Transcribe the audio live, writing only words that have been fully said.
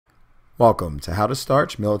Welcome to How to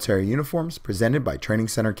Starch Military Uniforms presented by Training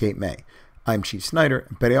Center Cape May. I'm Chief Snyder,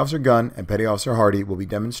 and Petty Officer Gunn and Petty Officer Hardy will be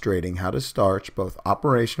demonstrating how to starch both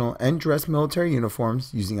operational and dress military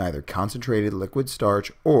uniforms using either concentrated liquid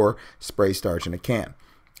starch or spray starch in a can.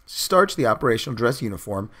 Starch the operational dress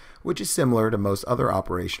uniform, which is similar to most other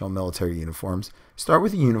operational military uniforms. Start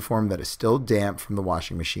with a uniform that is still damp from the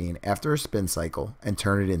washing machine after a spin cycle and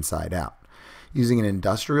turn it inside out. Using an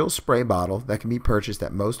industrial spray bottle that can be purchased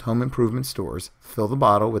at most home improvement stores, fill the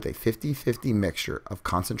bottle with a 50-50 mixture of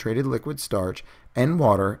concentrated liquid starch and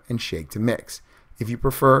water and shake to mix. If you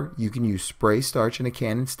prefer, you can use spray starch in a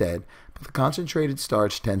can instead, but the concentrated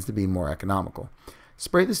starch tends to be more economical.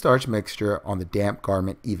 Spray the starch mixture on the damp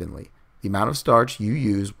garment evenly. The amount of starch you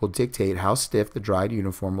use will dictate how stiff the dried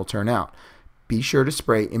uniform will turn out. Be sure to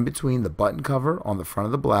spray in between the button cover on the front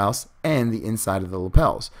of the blouse and the inside of the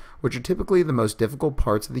lapels, which are typically the most difficult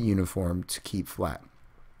parts of the uniform to keep flat.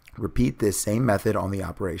 Repeat this same method on the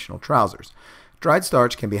operational trousers. Dried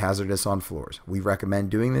starch can be hazardous on floors. We recommend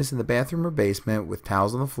doing this in the bathroom or basement with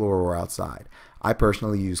towels on the floor or outside. I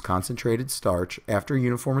personally use concentrated starch after a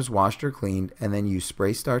uniform is washed or cleaned, and then use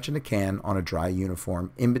spray starch in a can on a dry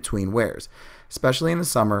uniform in between wears, especially in the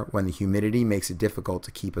summer when the humidity makes it difficult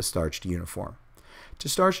to keep a starched uniform. To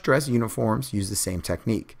starch dress uniforms, use the same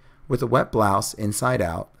technique. With a wet blouse inside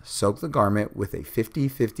out, soak the garment with a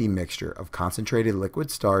 50-50 mixture of concentrated liquid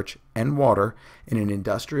starch and water in an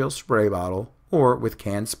industrial spray bottle or with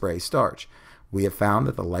canned spray starch. We have found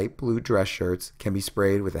that the light blue dress shirts can be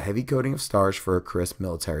sprayed with a heavy coating of starch for a crisp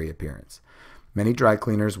military appearance. Many dry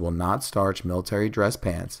cleaners will not starch military dress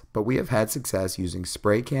pants, but we have had success using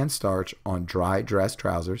spray can starch on dry dress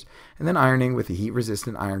trousers and then ironing with a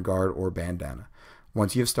heat-resistant iron guard or bandana.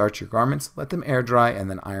 Once you have starched your garments, let them air dry and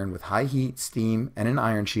then iron with high heat, steam, and an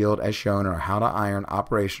iron shield as shown in our How to Iron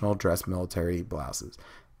Operational Dress Military Blouses.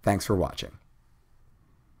 Thanks for watching.